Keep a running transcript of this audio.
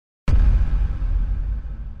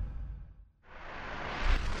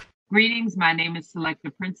Greetings, my name is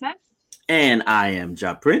Selecta Princess. And I am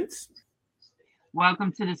Ja Prince.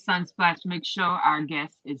 Welcome to the Sunsplash Mix Show. Our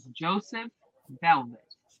guest is Joseph Velvet.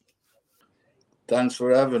 Thanks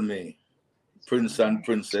for having me, Prince and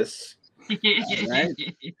Princess. All right.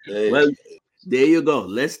 Hey, Well, there you go.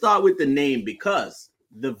 Let's start with the name because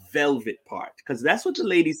the velvet part, because that's what the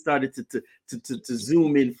ladies started to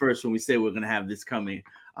zoom in first when we said we're gonna have this coming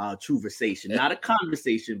conversation, not a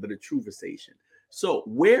conversation, but a conversation. So,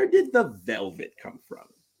 where did the velvet come from?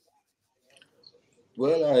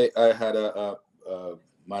 well, I had a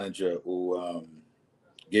manager who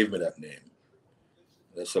gave me that name.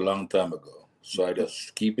 That's a long time ago. So I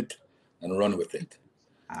just keep it and run with it.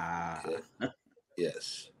 Ah,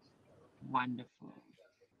 Yes. Wonderful.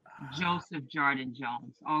 Joseph Jordan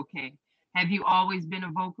Jones. Okay. Have you always been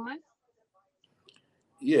a vocalist?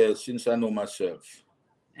 Yes, since I know myself.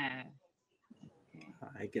 Uh, okay.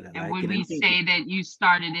 I like it. I And like would it. we And thank you. say that you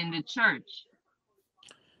started in the church?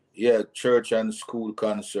 Yeah, church and school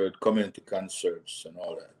concert, community concerts and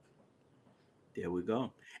all that. There we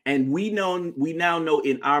go. And we now know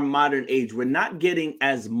in our modern age, we're not getting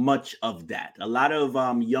as much of that. A lot of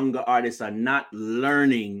younger artists are not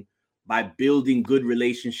learning by building good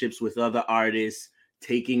relationships with other artists,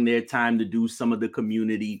 taking their time to do some of the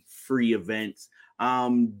community free events.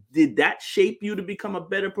 Did that shape you to become a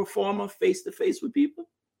better performer face to face with people?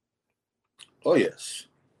 Oh, yes.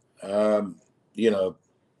 Um, you know,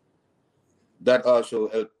 that also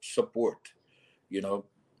helped support, you know,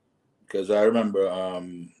 because I remember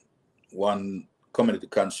one community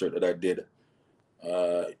concert that I did.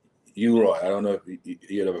 Uh, Uroy, I don't know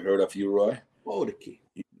if you ever heard of Uroy. Oh, the key.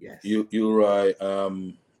 Yes.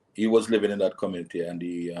 Uroy, he was living in that community, and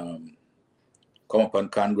he come up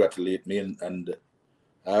and congratulate me and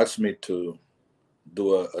asked me to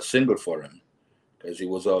do a single for him because he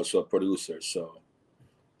was also a producer. So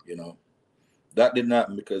you know that didn't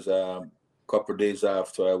happen because a couple of days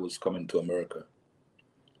after I was coming to America,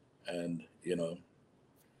 and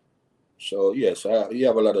so yes, you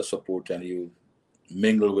have a lot of support, and you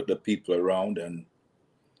mingle with the people around, and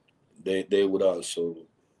they would also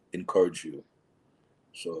encourage you.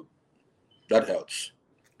 So that helps.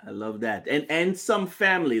 I love that. And some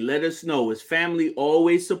family, let us know. Is family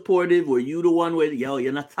always supportive? Were you the one where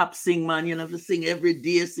you're not top sing man, you have to sing every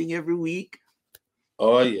day, sing every week?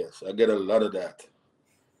 Oh yes, I get a lot of that.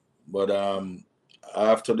 But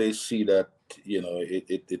after they see that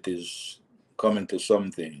it is coming to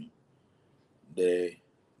something, they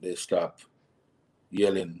stop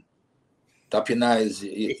yelling, tap your eyes,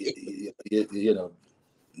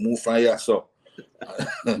 move from here. So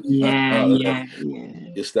Yeah, all that. yeah, yeah.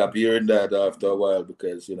 You stop hearing that after a while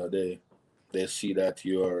because they see that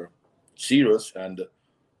you're serious, and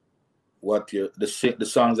what the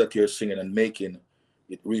songs that you're singing and making,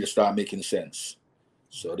 it really start making sense.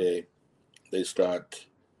 So they start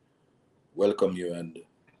welcome you and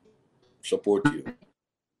support you.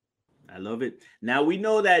 I love it. Now we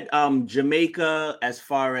know that Jamaica, as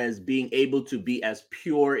far as being able to be as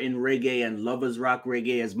pure in reggae and lovers rock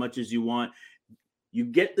reggae as much as you want, you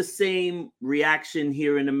get the same reaction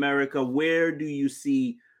here in America. Where do you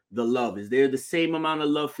see the love? Is there the same amount of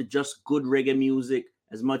love for just good reggae music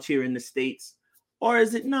as much here in the States? Or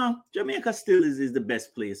is it no? Jamaica still is the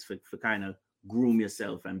best place for kind of groom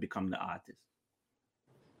yourself and become the artist.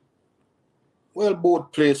 Well,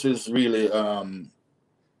 both places really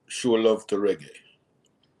show love to reggae.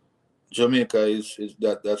 Jamaica is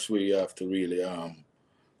that's where you have to really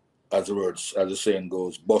as the saying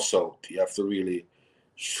goes, boss out. You have to really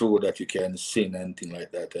show that you can sing and thing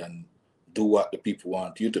like that and do what the people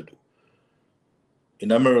want you to do.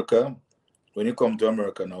 In America, when you come to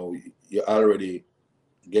America now, you already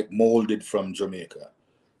get molded from Jamaica.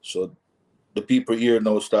 So the people here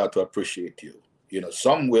now start to appreciate you.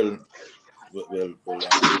 Some will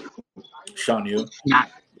shun you.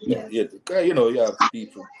 Not, yes. Yeah, you have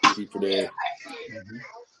people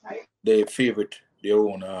they favorite their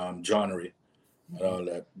own genre and all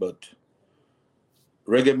that. But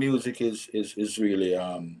reggae music is really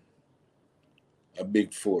a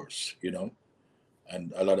big force,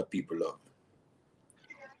 and a lot of people love.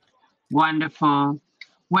 Wonderful.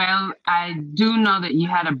 Well, I do know that you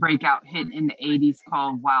had a breakout hit in the 80s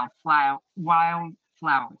called Wildflower,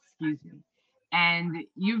 excuse me. And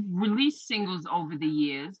you've released singles over the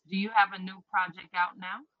years. Do you have a new project out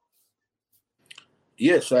now?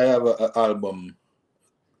 Yes, I have a album,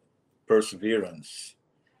 Perseverance.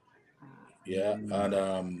 Yeah, and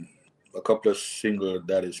a couple of singles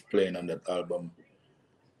that is playing on that album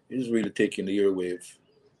is really taking the airwave.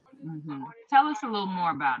 Tell us a little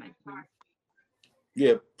more about it, please.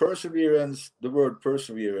 Yeah, perseverance. The word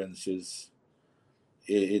perseverance is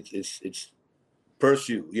it's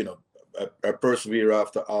pursue. I persevere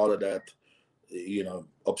after all of that.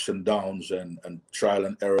 Ups and downs and trial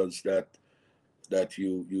and errors that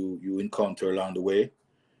you encounter along the way.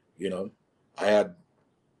 You know, I had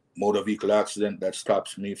motor vehicle accident that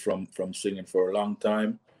stops me from singing for a long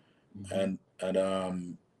time, Mhm. and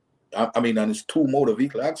I mean, and it's two motor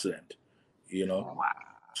vehicle accident. You know, Wow.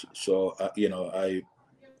 so I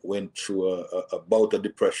went through a bout of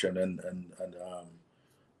depression and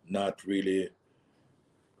not really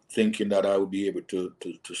thinking that I would be able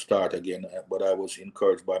to start again. But I was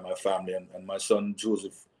encouraged by my family and my son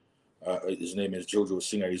Joseph. His name is Jojo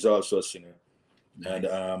Singer. He's also a singer, and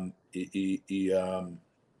Nice.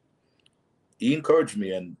 he encouraged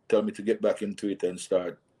me and told me to get back into it and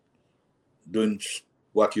start doing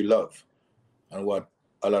what you love and what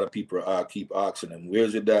a lot of people keep asking him.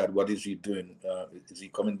 Where's your dad? What is he doing? Is he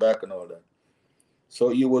coming back and all that? So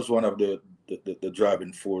he was one of the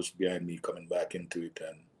driving force behind me coming back into it,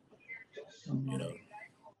 and you know,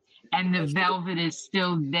 And the that's it. velvet is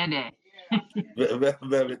still dead.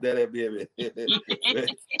 Velvet Daddy, baby.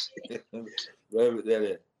 Velvet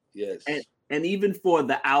Daddy. and Yes. and even for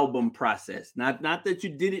the album process, not that you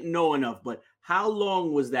didn't know enough, but how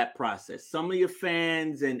long was that process? Some of your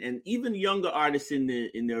fans and even younger artists in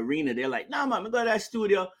the arena, they're like, nah, man, I go to that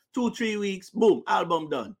studio 2-3 weeks, boom, album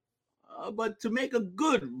done. But to make a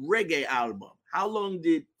good reggae album, how long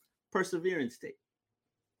did Perseverance take?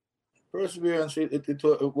 Perseverance. It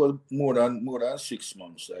was more than 6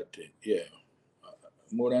 months, I think. Yeah,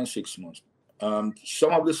 more than 6 months.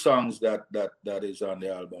 Some of the songs that is on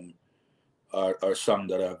the album are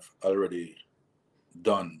songs that I've already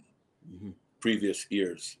done Mhm. previous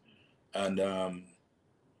years, and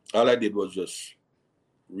all I did was just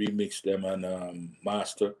remix them and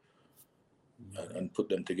master and put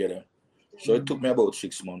them together. So it took me about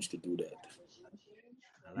 6 months to do that.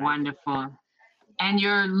 I like it. Wonderful. And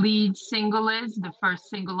your lead single is the first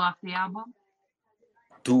single off the album?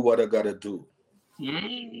 Do what I gotta do.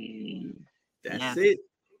 Yay. That's Yes. it.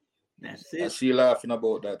 That's I it. see you laughing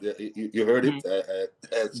about that. Yeah, you heard Yeah. it?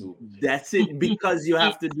 I assume. That's it. Because you It,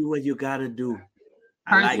 have to do what you gotta do.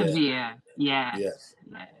 I like Yeah. that. persevere. Yes. Yes.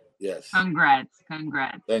 Yes. Yes. Congrats.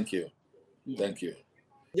 Congrats. Thank you. Yeah. Thank you.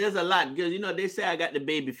 There's a lot because they say I got the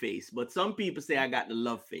baby face, but some people say I got the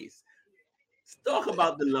love face. Let's talk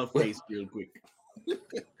about the love Well, face real quick.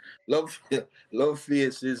 love, love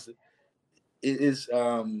face is it's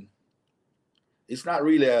not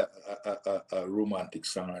really a romantic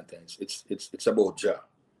song or things. It's about Jah,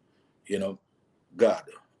 you know, God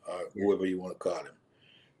or Yeah. whoever you want to call him.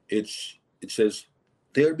 It says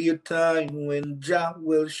there'll be a time when Jah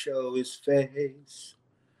will show his face,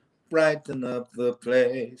 brighten up the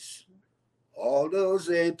place. All those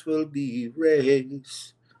hate will be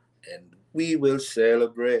erased, and we will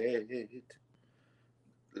celebrate.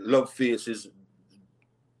 Love faces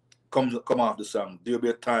come off the song. There'll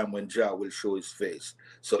be a time when Jah will show his face.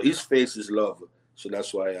 So his face is love. So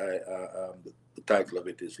that's why the title of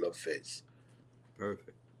it is Love Face.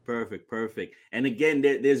 Perfect. Perfect. Perfect. And again,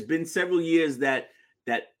 there's been several years that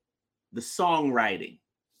the songwriting,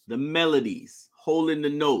 the melodies, holding the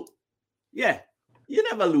note. Yeah, you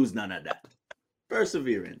never lose none of that.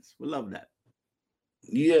 Perseverance. We love that.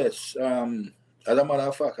 Yes. As a matter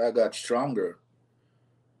of fact, I got stronger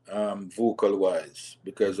vocal wise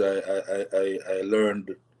because I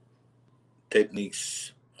learned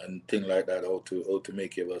techniques and things like that how to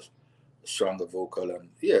make it a stronger vocal, and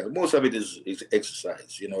yeah, most of it is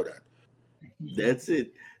exercise. You know that. That's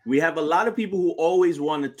it. We have a lot of people who always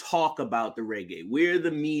want to talk about the reggae. We're the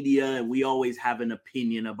media and we always have an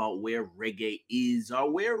opinion about where reggae is or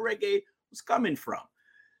where reggae was coming from.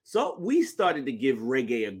 So we started to give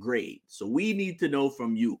reggae a grade. So we need to know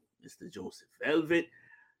from you, Mr. Joseph Velvet.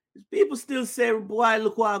 People still say, boy,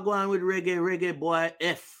 look what I'm going with reggae, boy,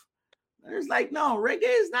 F. And it's like, no, reggae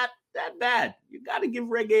is not that bad. You got to give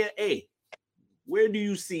reggae an A. Where do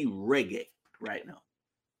you see reggae right now?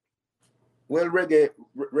 Well, reggae,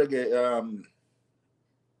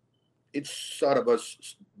 it's sort of a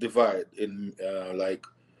divide in like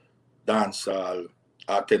dancehall,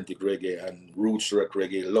 authentic reggae, and roots rock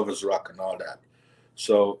reggae, lovers rock, and all that.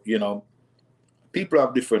 So people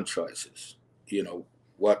have different choices.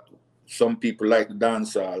 What some people like the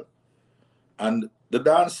dancehall, and the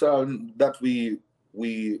dancehall that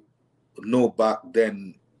we know back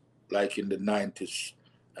then, like in the 90s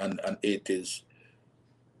and 80s,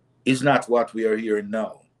 is not what we are hearing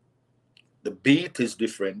now. The beat is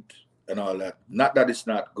different and all that. Not that it's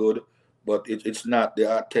not good, but it's not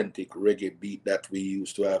the authentic reggae beat that we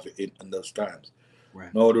used to have in those times.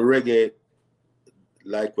 Right. Now the reggae,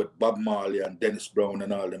 like what Bob Marley and Dennis Brown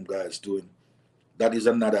and all them guys doing, that is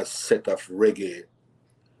another set of reggae,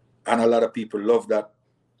 and a lot of people love that.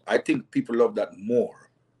 I think people love that more.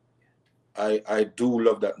 I do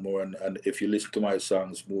love that more, and if you listen to my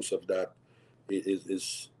songs, most of that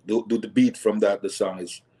is the beat from that, the song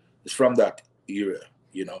is from that era,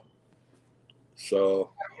 you know.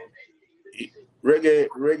 So i-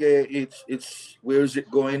 reggae, it's where is it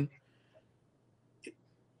going?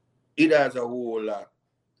 It has a whole lot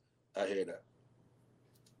ahead of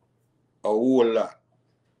a whole lot.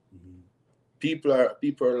 Mhm. People are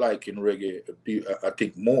liking reggae. I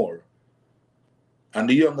think more, and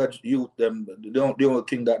the younger youth, them the only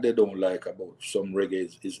thing that they don't like about some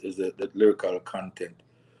reggae is the lyrical content.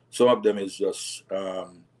 Some of them is just no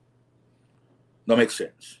make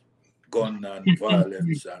sense, gun and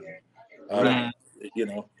violence and all of Right. Yeah. that, you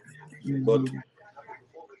know. But Mhm.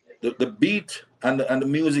 the beat and the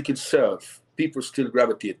music itself, people still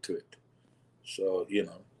gravitate to it. So you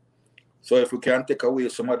know, so if we can take away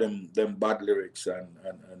some of them bad lyrics and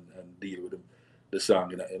deal with them, the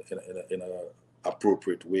song in a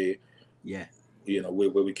appropriate way, Yeah. you know, where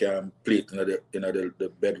we can play it in the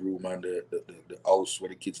bedroom and the house where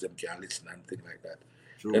the kids them can listen and things like that.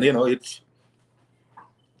 And True. you know, it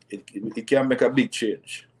can make a big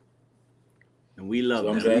change. And we So love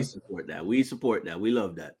I'm that. We saying, support that. We support that. We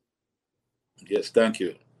love that. yes, thank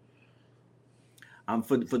you.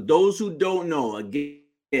 For those who don't know,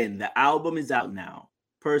 again, the album is out now.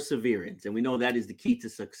 Perseverance, and we know that is the key to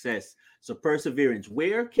success. So, Perseverance,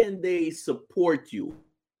 where can they support you,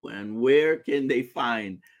 and where can they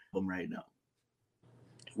find them right now?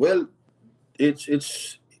 Well,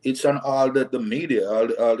 it's on all the media,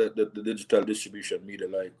 all the digital distribution media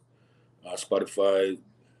like Spotify,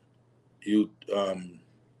 you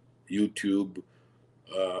YouTube,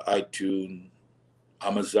 iTunes,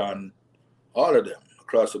 Amazon, all of them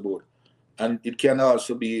across the board. And it can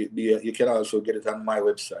also be you can also get it on my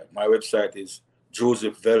website. My website is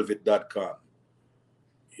josephvelvet.com,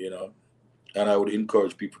 you know, and I would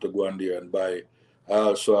encourage people to go on there and buy. I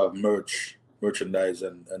also have merchandise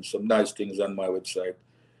and some nice things on my website.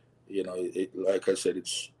 You know, like I said,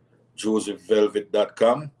 it's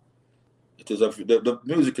josephvelvet.com. It is the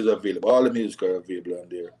music is available. All the music are available on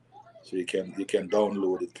there, so you can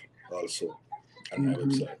download it also on my Mhm.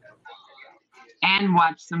 website. And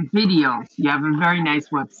watch some videos. You have a very nice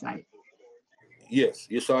website. Yes,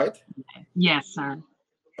 you saw it. Yes, sir.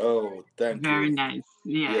 Oh, thank Very you. nice.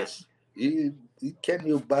 Yeah. Yes, can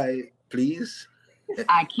you buy, please?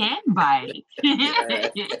 I can buy it.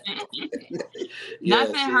 Yes,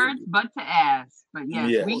 Nothing hurts but to ask. But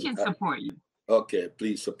yes, we yes. can support you. Okay,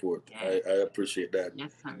 please support. Yeah. I appreciate that,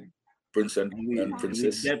 Yes, sir. Prince And and we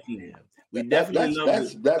Princess. definitely have. We That, definitely that's love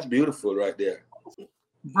that's it. that's beautiful right there.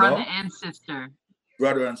 Brother No, and sister.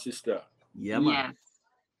 brother and sister. Yeah, man. Yes.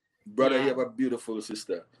 Brother, you Yeah. have a beautiful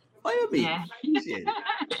sister. What you mean? Yeah. Appreciate it.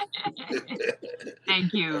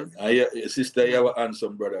 Thank you. And your sister, you Yeah. have a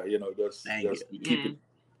handsome brother. You know, just Thank you. just Yeah.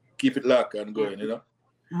 keep it locked and Yeah. going. You know.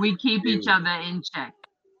 We keep Here each we go. other in check.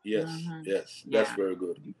 Yes, Hmm. yes, that's Yeah. very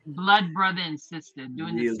good. Blood brother and sister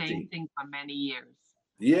doing the Real same thing. thing for many years.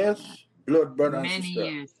 Yeah. Yes, blood brother and Many sister.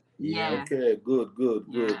 years. Yeah. Yeah. Okay, good, good,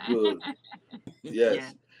 good, Yeah. good. Yeah.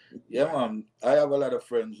 Yes, yeah, man. I have a lot of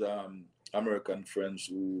friends, American friends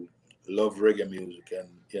who love reggae music and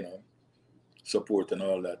support and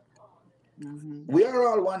all that. Hmm. We are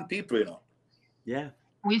all one people, Yeah.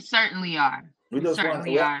 We certainly are. We We just want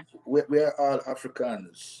certainly are. we are all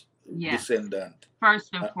Africans, Yes. descendant.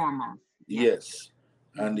 First and Uh, foremost. Yes. yes,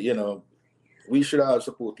 and Hmm. we should all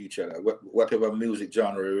support each other. Whatever music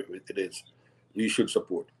genre it is, we should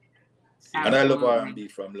support. And I love Absolutely. R&B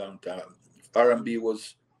from long time. R&B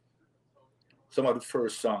was some of the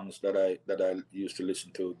first songs that I used to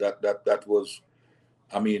listen to. That was,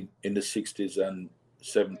 I mean, in the 60s and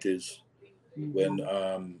 70s when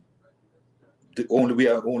Hmm. we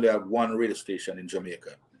only have one radio station in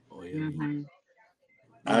Jamaica, Oh yeah. Hmm.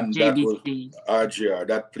 and that was JBC. RGR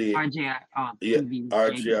that played. RJI. Oh, Yeah, TV was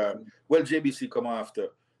RGR. JBC. Well, JBC come after.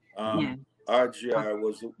 Yeah. Oh, RGR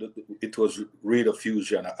it was Radio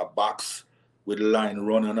Fusion, a box with line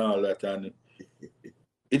run and all that, and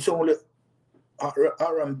it's only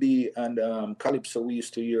R&B and calypso we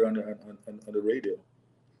used to hear on the radio,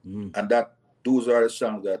 Mm, and those are the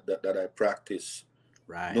songs that I practice.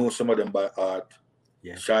 right. Know some of them by heart.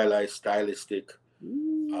 Yeah. Shy Light, Stylistic.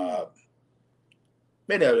 Ooh. Uh,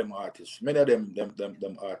 many of them artists, many of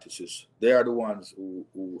them artists. They are the ones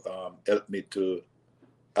who helped me to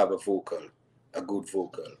have a good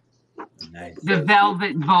vocal. Nice. the Because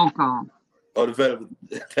Velvet Vocal. Oh, the velvet.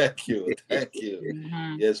 Thank you. Thank you.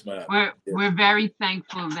 Mhm. Yes, ma'am. We're very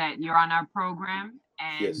thankful that you're on our program,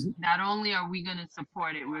 and Yes. not only are we going to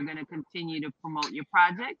support it, we're going to continue to promote your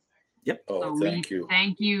projects. Oh, So thank you.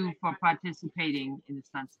 thank you for participating in the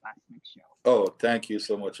Sunspots Mix Show. Oh, thank you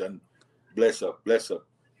so much. And bless up. Bless up.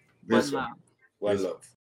 One Bless up. love. One Yes.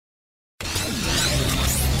 love.